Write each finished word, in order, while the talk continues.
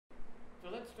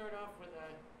start off with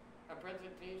a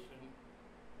presentation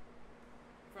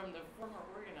from the former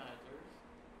organizers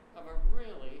of a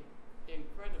really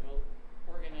incredible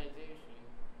organization,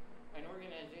 an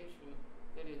organization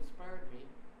that inspired me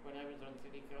when I was on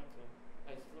city council.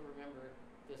 I still remember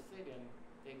the sit-in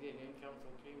they did in council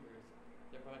chambers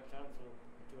that brought council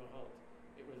to a halt.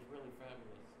 It was really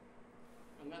fabulous.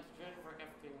 And that's Jennifer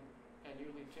Efting and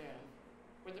Yuly Chan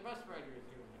with the Bus Riders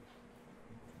Union.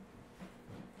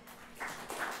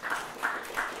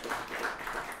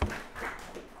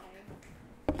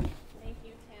 Thank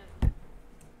you, Tim.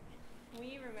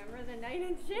 We remember the night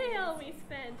in jail we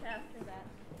spent after that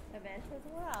event as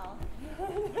well.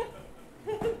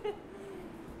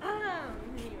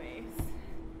 Anyways.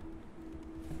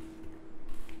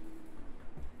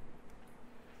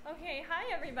 Okay, hi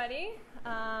everybody.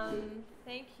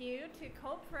 Thank you to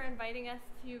COPE for inviting us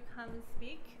to come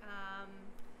speak.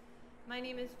 My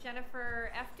name is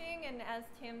Jennifer Efting, and as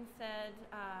Tim said,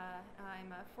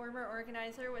 I'm a former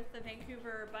organizer with the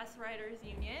Vancouver Bus Riders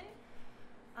Union.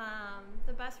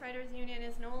 The Bus Riders Union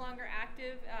is no longer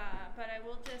active, but I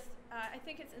will just, I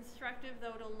think it's instructive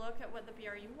though to look at what the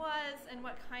BRU was and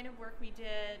what kind of work we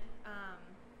did,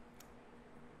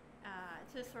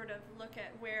 to sort of look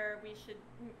at where we should,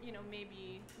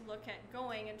 maybe look at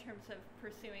going in terms of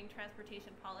pursuing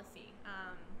transportation policy.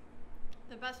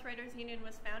 The Bus Riders Union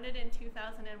was founded in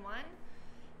 2001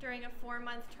 during a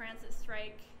 4-month transit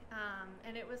strike,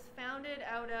 and it was founded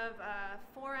out of a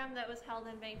forum that was held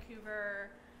in Vancouver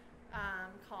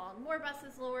called More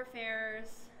Buses, Lower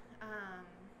Fares,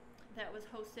 that was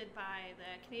hosted by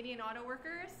the Canadian Auto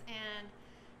Workers and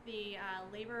the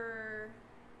Labor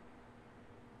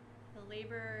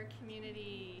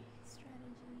Community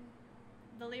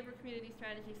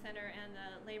Strategy Center and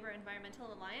the Labor Environmental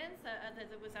Alliance that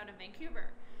was out of Vancouver.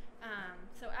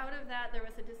 So out of that, there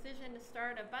was a decision to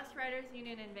start a bus riders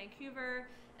union in Vancouver,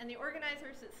 and the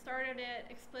organizers that started it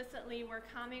explicitly were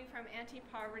coming from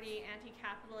anti-poverty,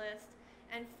 anti-capitalist,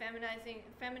 and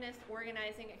feminist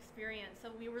organizing experience. So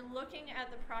we were looking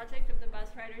at the project of the bus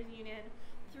riders union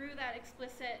through that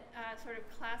explicit sort of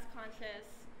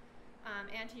class-conscious,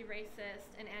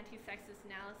 anti-racist, and anti-sexist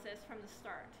analysis from the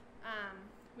start.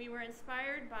 We were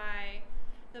inspired by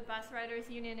the Bus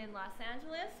Riders Union in Los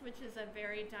Angeles, which is a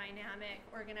very dynamic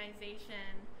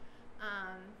organization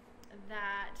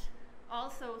that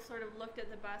also sort of looked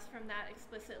at the bus from that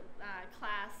explicit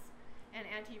class and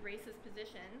anti-racist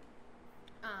position.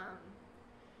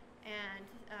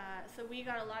 So we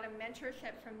got a lot of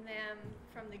mentorship from them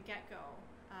from the get-go.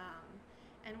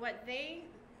 And what they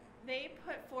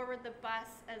put forward the bus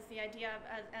as the idea of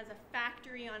as a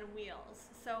factory on wheels.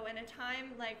 So in a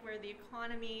time like where the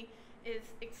economy is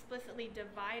explicitly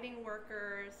dividing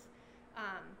workers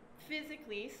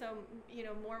physically, so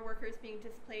more workers being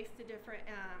displaced to different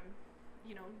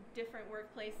different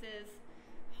workplaces,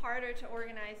 harder to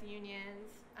organize unions.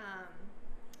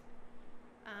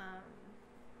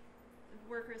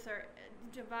 Workers are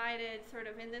divided sort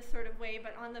of in this sort of way,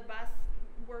 but on the bus,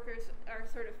 workers are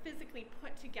sort of physically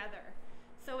put together.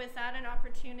 So is that an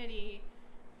opportunity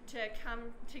to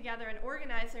come together and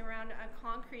organize around a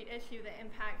concrete issue that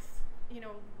impacts,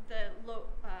 the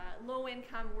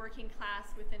low-income working class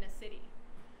within a city,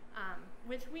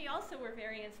 which we also were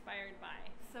very inspired by.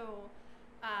 So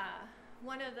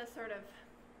one of the sort of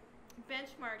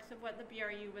benchmarks of what the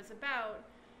BRU was about,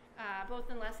 both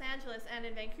in Los Angeles and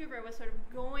in Vancouver, was sort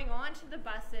of going onto the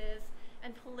buses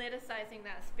and politicizing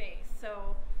that space.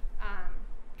 So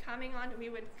we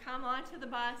would come onto the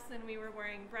bus and we were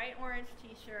wearing bright orange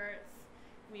t-shirts.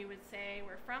 We would say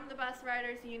we're from the Bus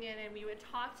Riders Union, and we would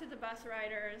talk to the bus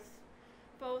riders.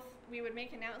 We would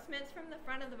make announcements from the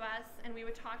front of the bus, and we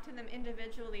would talk to them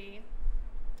individually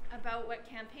about what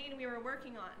campaign we were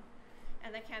working on.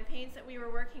 And the campaigns that we were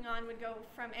working on would go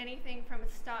from anything from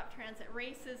Stop Transit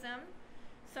Racism.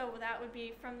 So that would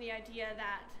be from the idea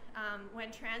that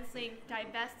when TransLink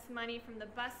divests money from the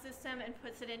bus system and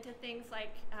puts it into things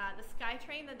like the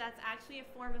SkyTrain, that's actually a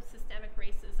form of systemic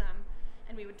racism.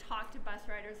 And we would talk to bus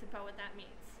riders about what that means.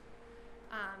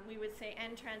 We would say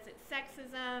end transit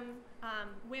sexism,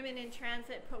 women in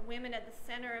transit, put women at the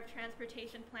center of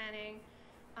transportation planning,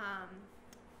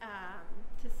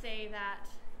 to say that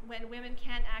when women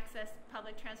can't access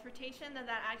public transportation, that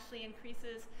actually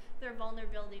increases their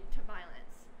vulnerability to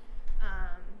violence.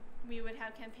 We would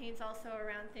have campaigns also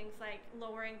around things like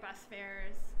lowering bus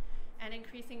fares and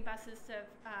increasing buses to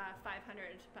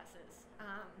 500 buses.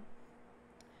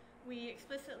 We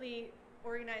explicitly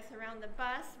organized around the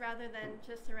bus rather than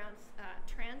just around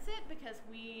transit, because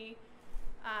we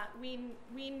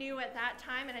We knew at that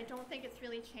time, and I don't think it's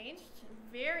really changed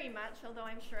very much, although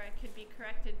I'm sure I could be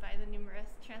corrected by the numerous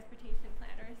transportation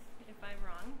planners if I'm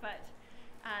wrong, but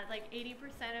like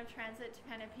 80% of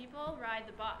transit-dependent people ride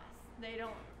the bus. They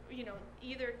don't,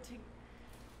 either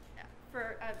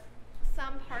for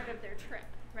some part of their trip,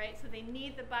 right? So they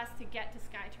need the bus to get to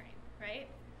SkyTrain, right?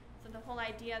 So the whole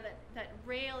idea that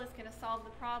rail is going to solve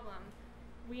the problem,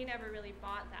 we never really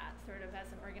bought that sort of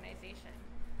as an organization.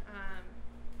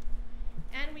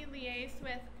 And we liaised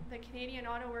with the Canadian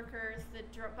Auto Workers, the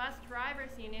Bus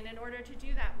Drivers Union, in order to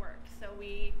do that work. So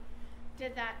we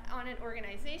did that on an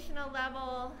organizational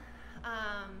level,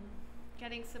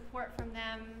 getting support from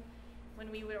them when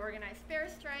we would organize fare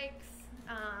strikes.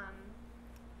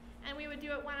 And we would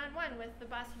do it one-on-one with the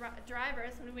bus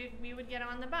drivers when we would get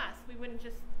on the bus. We wouldn't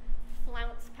just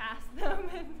flounce past them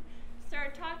and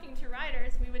start talking to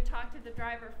riders. We would talk to the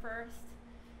driver first,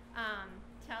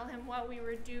 tell him what we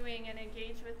were doing and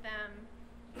engage with them,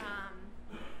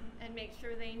 and make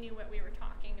sure they knew what we were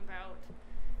talking about.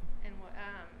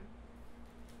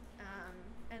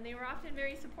 And they were often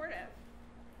very supportive.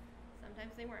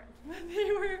 Sometimes they weren't, but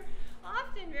they were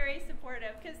often very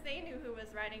supportive because they knew who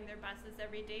was riding their buses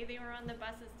every day. They were on the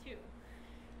buses too.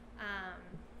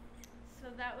 So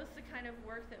that was the kind of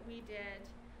work that we did.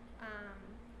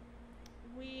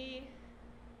 We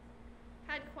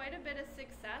had quite a bit of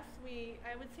success.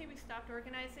 I would say we stopped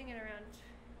organizing in around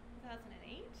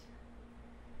 2008.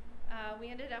 We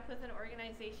ended up with an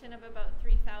organization of about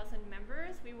 3,000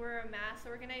 members. We were a mass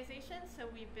organization, so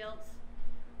we built,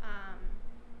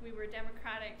 we were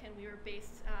democratic and we were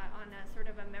based on a sort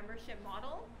of a membership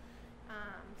model.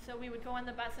 So we would go on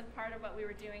the bus, and part of what we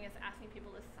were doing is asking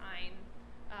people to sign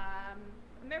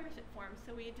membership forms.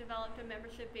 So we developed a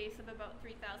membership base of about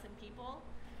 3,000 people.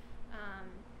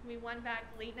 We won back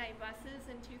late night buses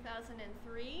in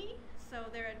 2003, so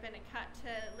there had been a cut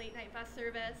to late night bus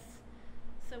service.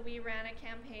 So we ran a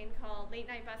campaign called Late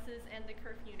Night Buses End the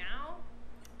Curfew Now,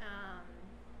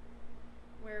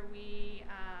 where we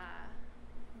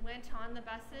went on the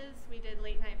buses. We did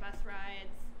late night bus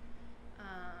rides.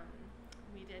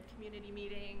 We did community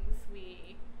meetings.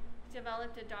 We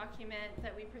developed a document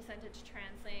that we presented to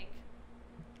TransLink.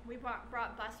 We brought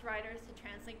bus riders to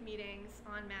TransLink meetings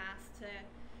en masse to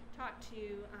talk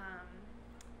to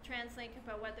TransLink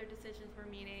about what their decisions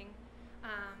were meaning.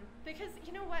 Because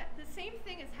you know what, the same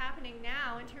thing is happening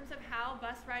now in terms of how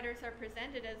bus riders are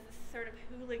presented as this sort of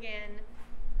hooligan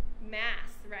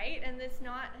mass, right? And it's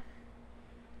not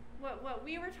what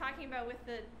we were talking about with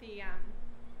the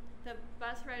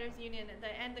Bus Riders Union,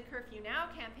 the End the Curfew Now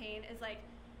campaign is like,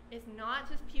 it's not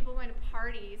just people going to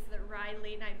parties that ride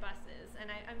late night buses. And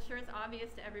I'm sure it's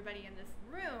obvious to everybody in this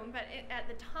room, but at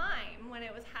the time when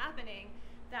it was happening,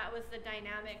 that was the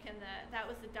dynamic and that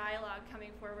was the dialogue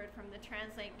coming forward from the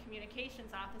TransLink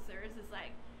communications officers, is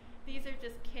like, these are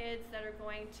just kids that are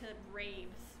going to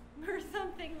raves or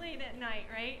something late at night,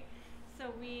 right?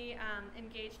 So we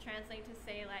engaged TransLink to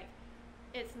say, like,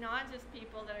 it's not just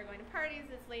people that are going to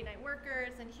parties, it's late night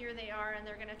workers, and here they are, and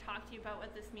they're going to talk to you about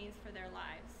what this means for their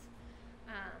lives.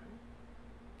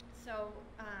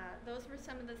 Those were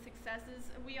some of the successes.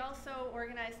 We also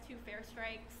organized 2 fare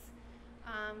strikes,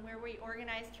 where we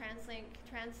organized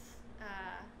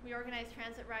we organized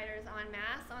transit riders en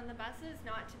masse on the buses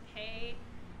not to pay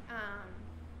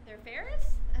their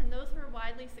fares, and those were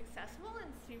widely successful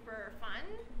and super fun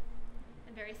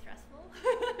and very stressful.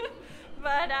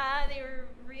 But they were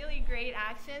really great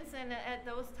actions, and at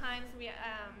those times we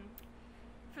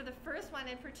for the first one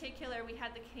in particular, we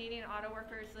had the Canadian Auto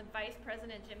Workers, the Vice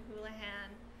President Jim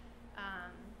Houlihan,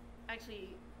 actually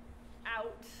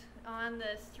out on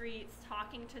the streets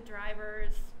talking to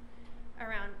drivers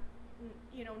around,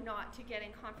 not to get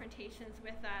in confrontations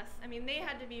with us. I mean, they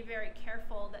had to be very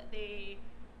careful that they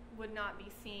would not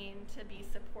be seen to be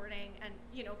supporting, and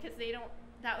because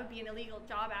that would be an illegal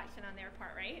job action on their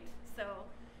part, right? So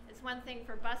it's one thing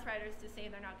for bus riders to say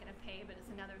they're not going to pay, but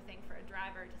it's another thing for a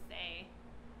driver to say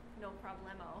no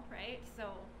problemo, right?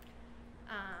 So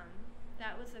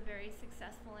that was a very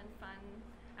successful and fun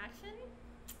action.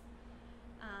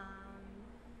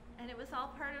 And it was all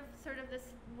part of sort of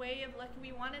this way of we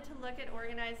wanted to look at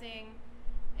organizing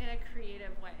in a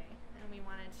creative way, and we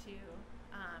wanted to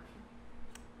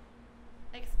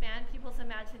expand people's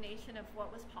imagination of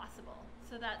what was possible.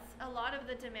 So that's a lot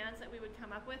of the demands that we would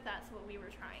come up with. That's what we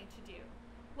were trying to do.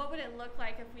 What would it look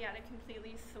like if we had a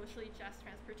completely socially just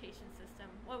transportation system?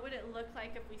 What would it look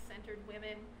like if we centered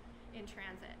women in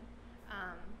transit?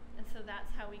 And so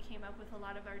that's how we came up with a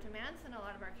lot of our demands and a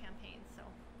lot of our campaigns. So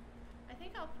I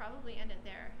think I'll probably end it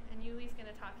there, and Yuly's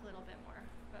going to talk a little bit more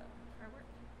about our work.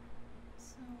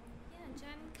 So Yeah,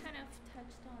 Jen kind of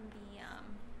touched on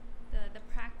the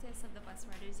practice of the Bus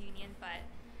Riders Union, but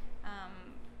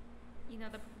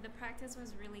the practice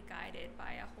was really guided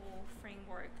by a whole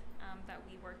framework that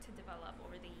we worked to develop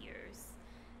over the years.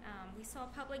 We saw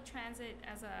public transit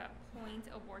as a point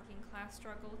of working class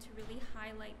struggle to really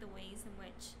highlight the ways in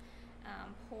which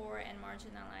poor and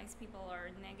marginalized people are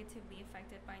negatively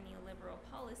affected by neoliberal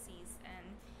policies, and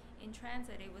in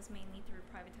transit it was mainly through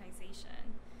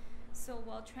privatization. So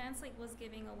while Translink was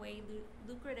giving away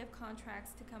lucrative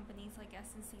contracts to companies like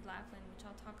S&C Laughlin, which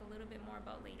I'll talk a little bit more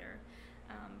about later,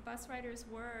 bus riders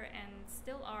were and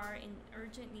still are in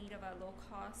urgent need of a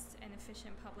low-cost and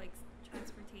efficient public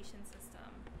transportation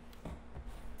system.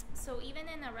 So even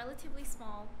in a relatively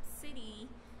small city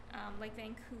like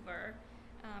Vancouver,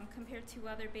 compared to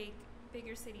other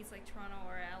bigger cities like Toronto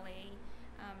or LA,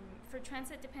 for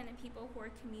transit-dependent people who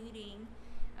are commuting,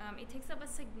 it takes up a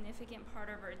significant part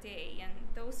of our day, and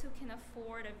those who can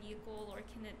afford a vehicle or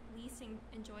can at least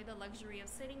enjoy the luxury of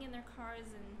sitting in their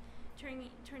cars and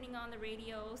turning on the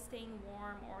radio, staying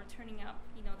warm, or turning up,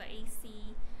 the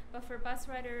AC. But for bus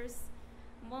riders,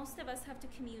 most of us have to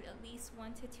commute at least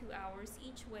 1 to 2 hours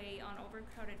each way on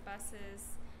overcrowded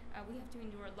buses. We have to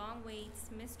endure long waits,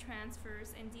 miss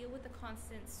transfers, and deal with the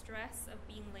constant stress of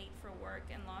being late for work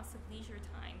and loss of leisure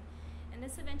time. And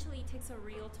this eventually takes a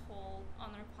real toll on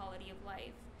our quality of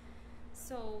life.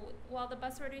 So while the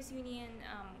Bus Riders Union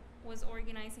was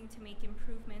organizing to make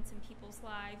improvements in people's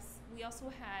lives, we also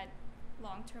had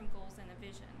long-term goals and a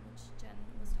vision, which Jen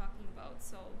was talking about.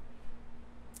 So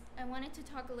I wanted to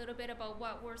talk a little bit about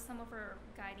what were some of our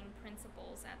guiding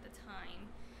principles at the time.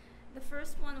 The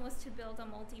first one was to build a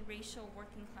multiracial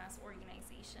working class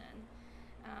organization.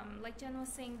 Like Jen was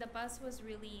saying, the bus was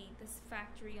really this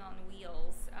factory on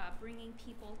wheels, bringing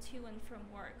people to and from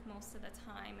work most of the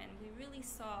time, and we really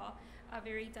saw a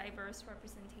very diverse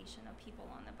representation of people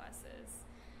on the buses.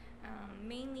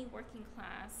 Mainly working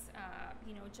class,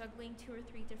 juggling 2 or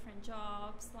 3 different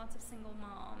jobs, lots of single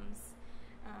moms,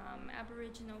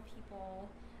 Aboriginal people,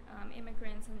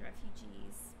 immigrants and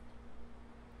refugees.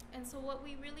 And so what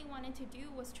we really wanted to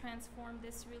do was transform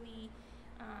this really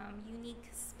unique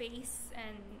space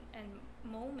and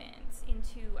moment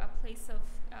into a place of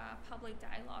public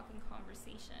dialogue and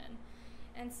conversation.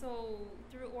 And so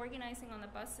through organizing on the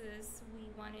buses, we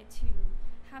wanted to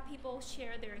have people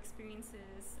share their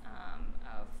experiences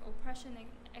of oppression and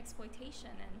exploitation.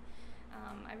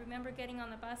 And I remember getting on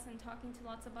the bus and talking to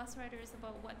lots of bus riders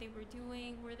about what they were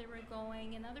doing, where they were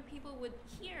going, and other people would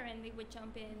hear and they would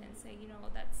jump in and say,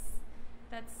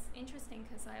 that's interesting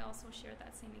because I also shared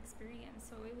that same experience.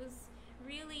 So it was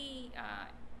really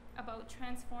about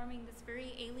transforming this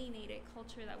very alienated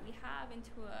culture that we have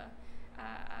into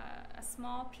a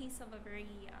small piece of a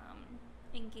very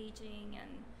engaging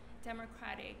and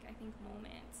democratic, I think,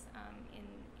 moment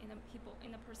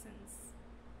in a person's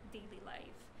daily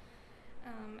life.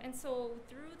 And so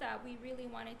through that, we really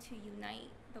wanted to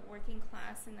unite the working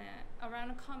class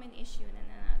around a common issue and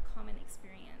a common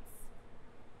experience.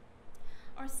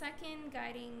 Our second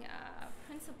guiding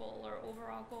principle or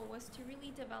overall goal was to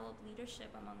really develop leadership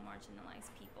among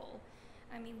marginalized people.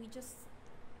 I mean, we just,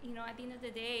 at the end of the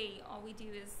day, all we do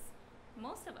is,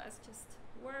 most of us just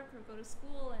work or go to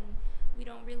school, and we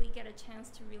don't really get a chance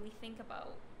to really think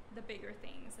about the bigger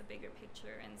things, the bigger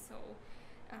picture. And so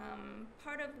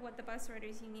part of what the Bus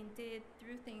Riders Union did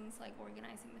through things like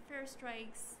organizing the fare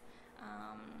strikes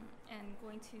and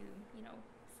going to,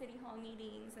 city hall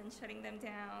meetings and shutting them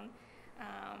down,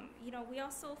 we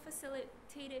also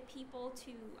facilitated people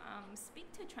to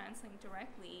speak to Translink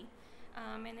directly,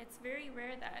 and it's very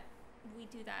rare that we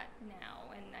do that now.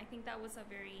 And I think that was a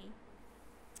very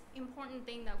important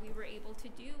thing that we were able to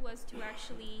do, was to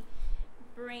actually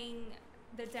bring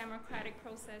the democratic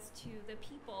process to the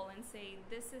people and say,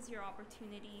 this is your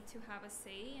opportunity to have a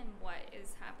say in what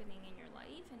is happening in your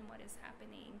life and what is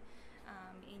happening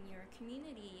in your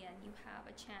community, and you have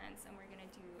a chance, and we're going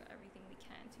to do everything we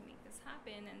can to make this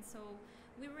happen. And so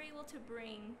we were able to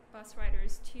bring bus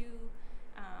riders to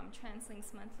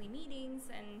Translink's monthly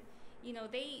meetings, and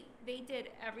they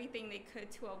did everything they could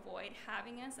to avoid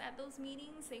having us at those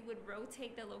meetings. They would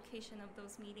rotate the location of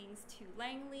those meetings to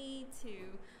Langley, to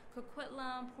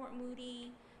Coquitlam, Port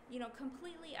Moody,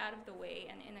 completely out of the way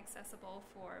and inaccessible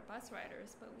for bus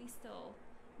riders, but we still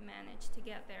managed to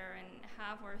get there and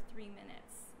have our 3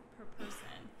 minutes per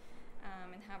person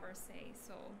and have our say.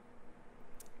 So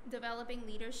developing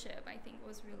leadership, I think,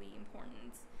 was really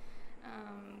important.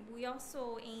 We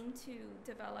also aim to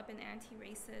develop an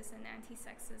anti-racist and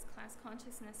anti-sexist class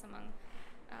consciousness among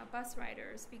bus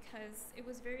riders, because it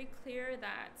was very clear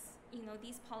that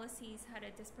these policies had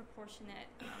a disproportionate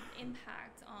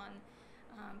impact on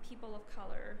people of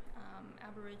color,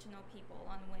 Aboriginal people,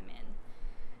 on women.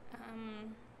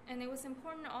 And it was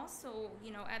important also,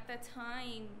 at that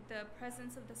time, the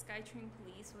presence of the SkyTrain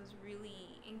police was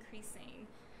really increasing.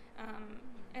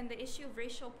 And the issue of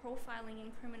racial profiling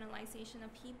and criminalization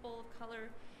of people of color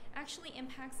actually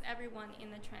impacts everyone in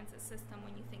the transit system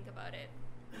when you think about it.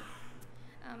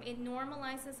 It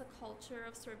normalizes a culture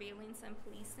of surveillance and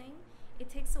policing. It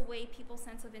takes away people's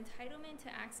sense of entitlement to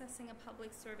accessing a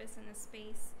public service in a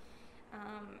space.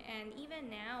 And even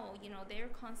now, they're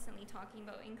constantly talking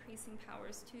about increasing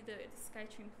powers to the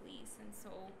SkyTrain police. And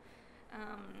so,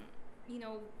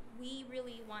 we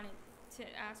really wanted to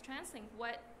ask TransLink,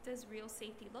 what does real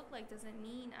safety look like? Does it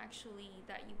mean actually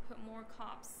that you put more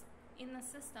cops in the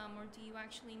system, or do you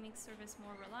actually make service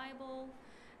more reliable?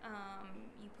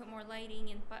 You put more lighting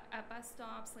at bus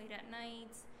stops late at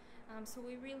night. So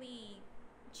we really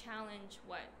challenge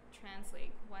what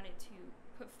TransLink wanted to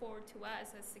put forward to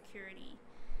us as security.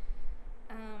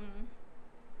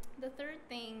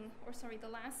 The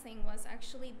last thing was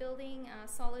actually building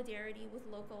solidarity with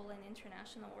local and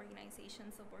international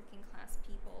organizations of working class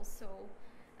people. So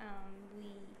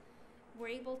we were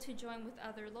able to join with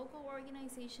other local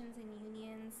organizations and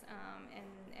unions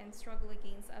and struggle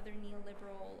against other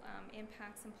neoliberal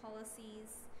impacts and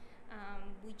policies.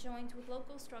 We joined with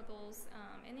local struggles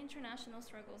and international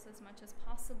struggles as much as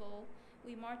possible.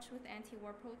 We marched with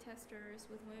anti-war protesters,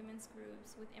 with women's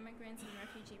groups, with immigrants and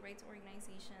refugee rights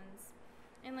organizations.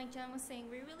 And like Jen was saying,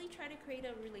 we really try to create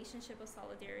a relationship of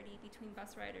solidarity between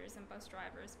bus riders and bus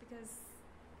drivers, because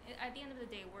at the end of the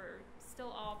day, we're still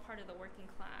all part of the working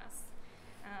class.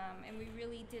 And we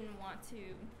really didn't want to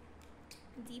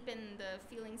deepen the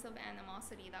feelings of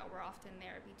animosity that were often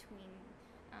there between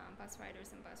bus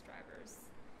riders and bus drivers.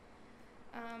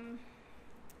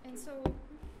 And so,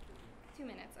 2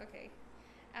 minutes, okay.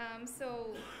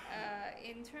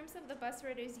 In terms of the Bus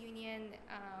Riders Union,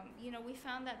 we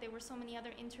found that there were so many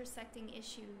other intersecting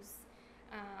issues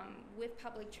with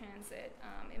public transit.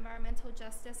 Environmental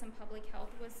justice and public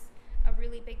health was a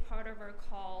really big part of our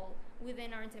call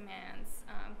within our demands.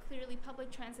 Clearly,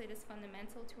 public transit is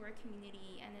fundamental to our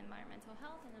community and environmental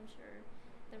health, and I'm sure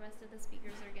the rest of the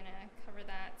speakers are going to cover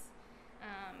that.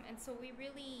 And so we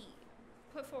really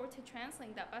put forward to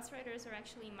TransLink that bus riders are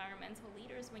actually environmental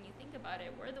leaders. When you think about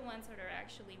it, we're the ones that are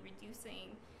actually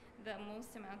reducing the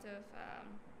most amount of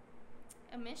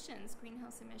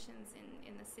greenhouse emissions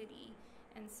in the city.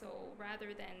 And so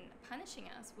rather than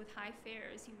punishing us with high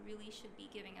fares, you really should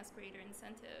be giving us greater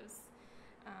incentives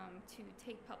to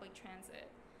take public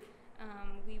transit.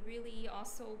 We really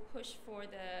also push for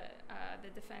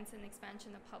the defense and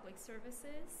expansion of public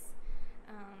services.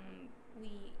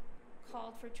 We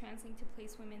called for TransLink to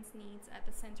place women's needs at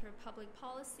the center of public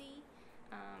policy.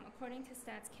 According to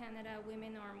Stats Canada,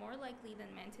 women are more likely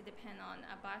than men to depend on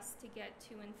a bus to get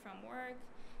to and from work,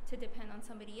 to depend on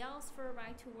somebody else for a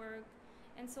ride to work.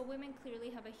 And so women clearly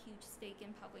have a huge stake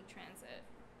in public transit.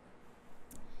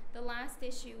 The last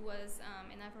issue was,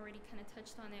 and I've already kind of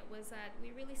touched on it, was that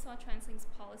we really saw TransLink's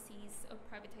policies of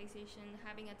privatization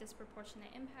having a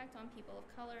disproportionate impact on people of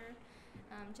color.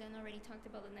 Jen already talked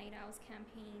about the Night Owls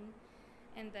campaign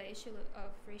and the issue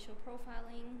of racial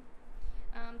profiling.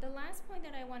 The last point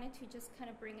that I wanted to just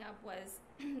kind of bring up was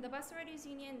the Bus Riders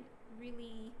Union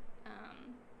really,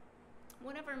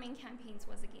 one of our main campaigns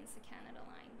was against the Canada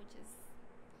Line, which is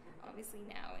obviously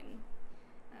now in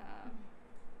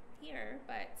here,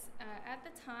 but at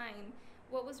the time,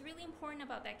 what was really important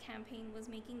about that campaign was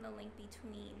making the link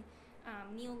between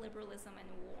neoliberalism and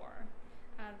war.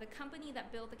 The company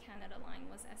that built the Canada Line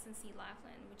was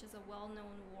SNC-Lavalin, which is a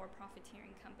well-known war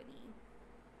profiteering company.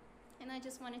 And I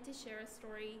just wanted to share a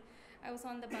story. I was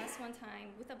on the bus one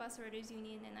time with the Bus Riders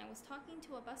Union, and I was talking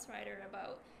to a bus rider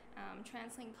about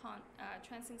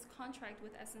TransLink's contract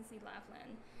with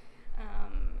SNC-Lavalin,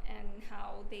 and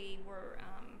how they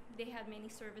had many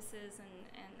services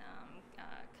and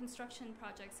construction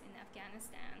projects in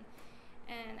Afghanistan.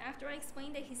 And after I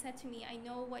explained it, he said to me, "I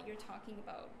know what you're talking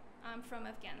about. I'm from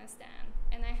Afghanistan,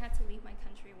 and I had to leave my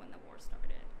country when the war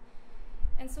started."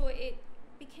 And so it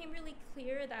became really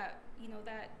clear that,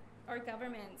 that our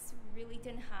governments really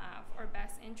didn't have our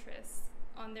best interests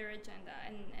on their agenda.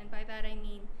 And by that I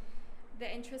mean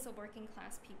the interests of working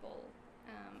class people.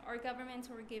 Our governments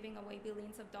were giving away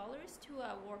billions of dollars to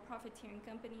a war profiteering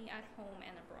company at home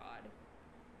and abroad.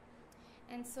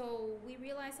 And so we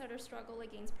realized that our struggle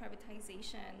against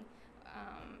privatization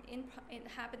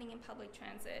happening in public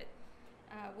transit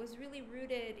was really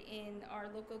rooted in our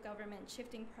local government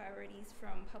shifting priorities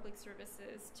from public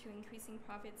services to increasing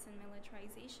profits and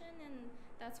militarization, and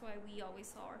that's why we always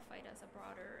saw our fight as a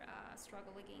broader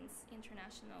struggle against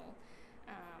international.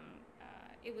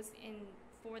 It was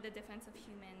for the defense of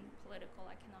human, political,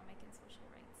 economic, and social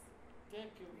rights.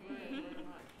 Thank you very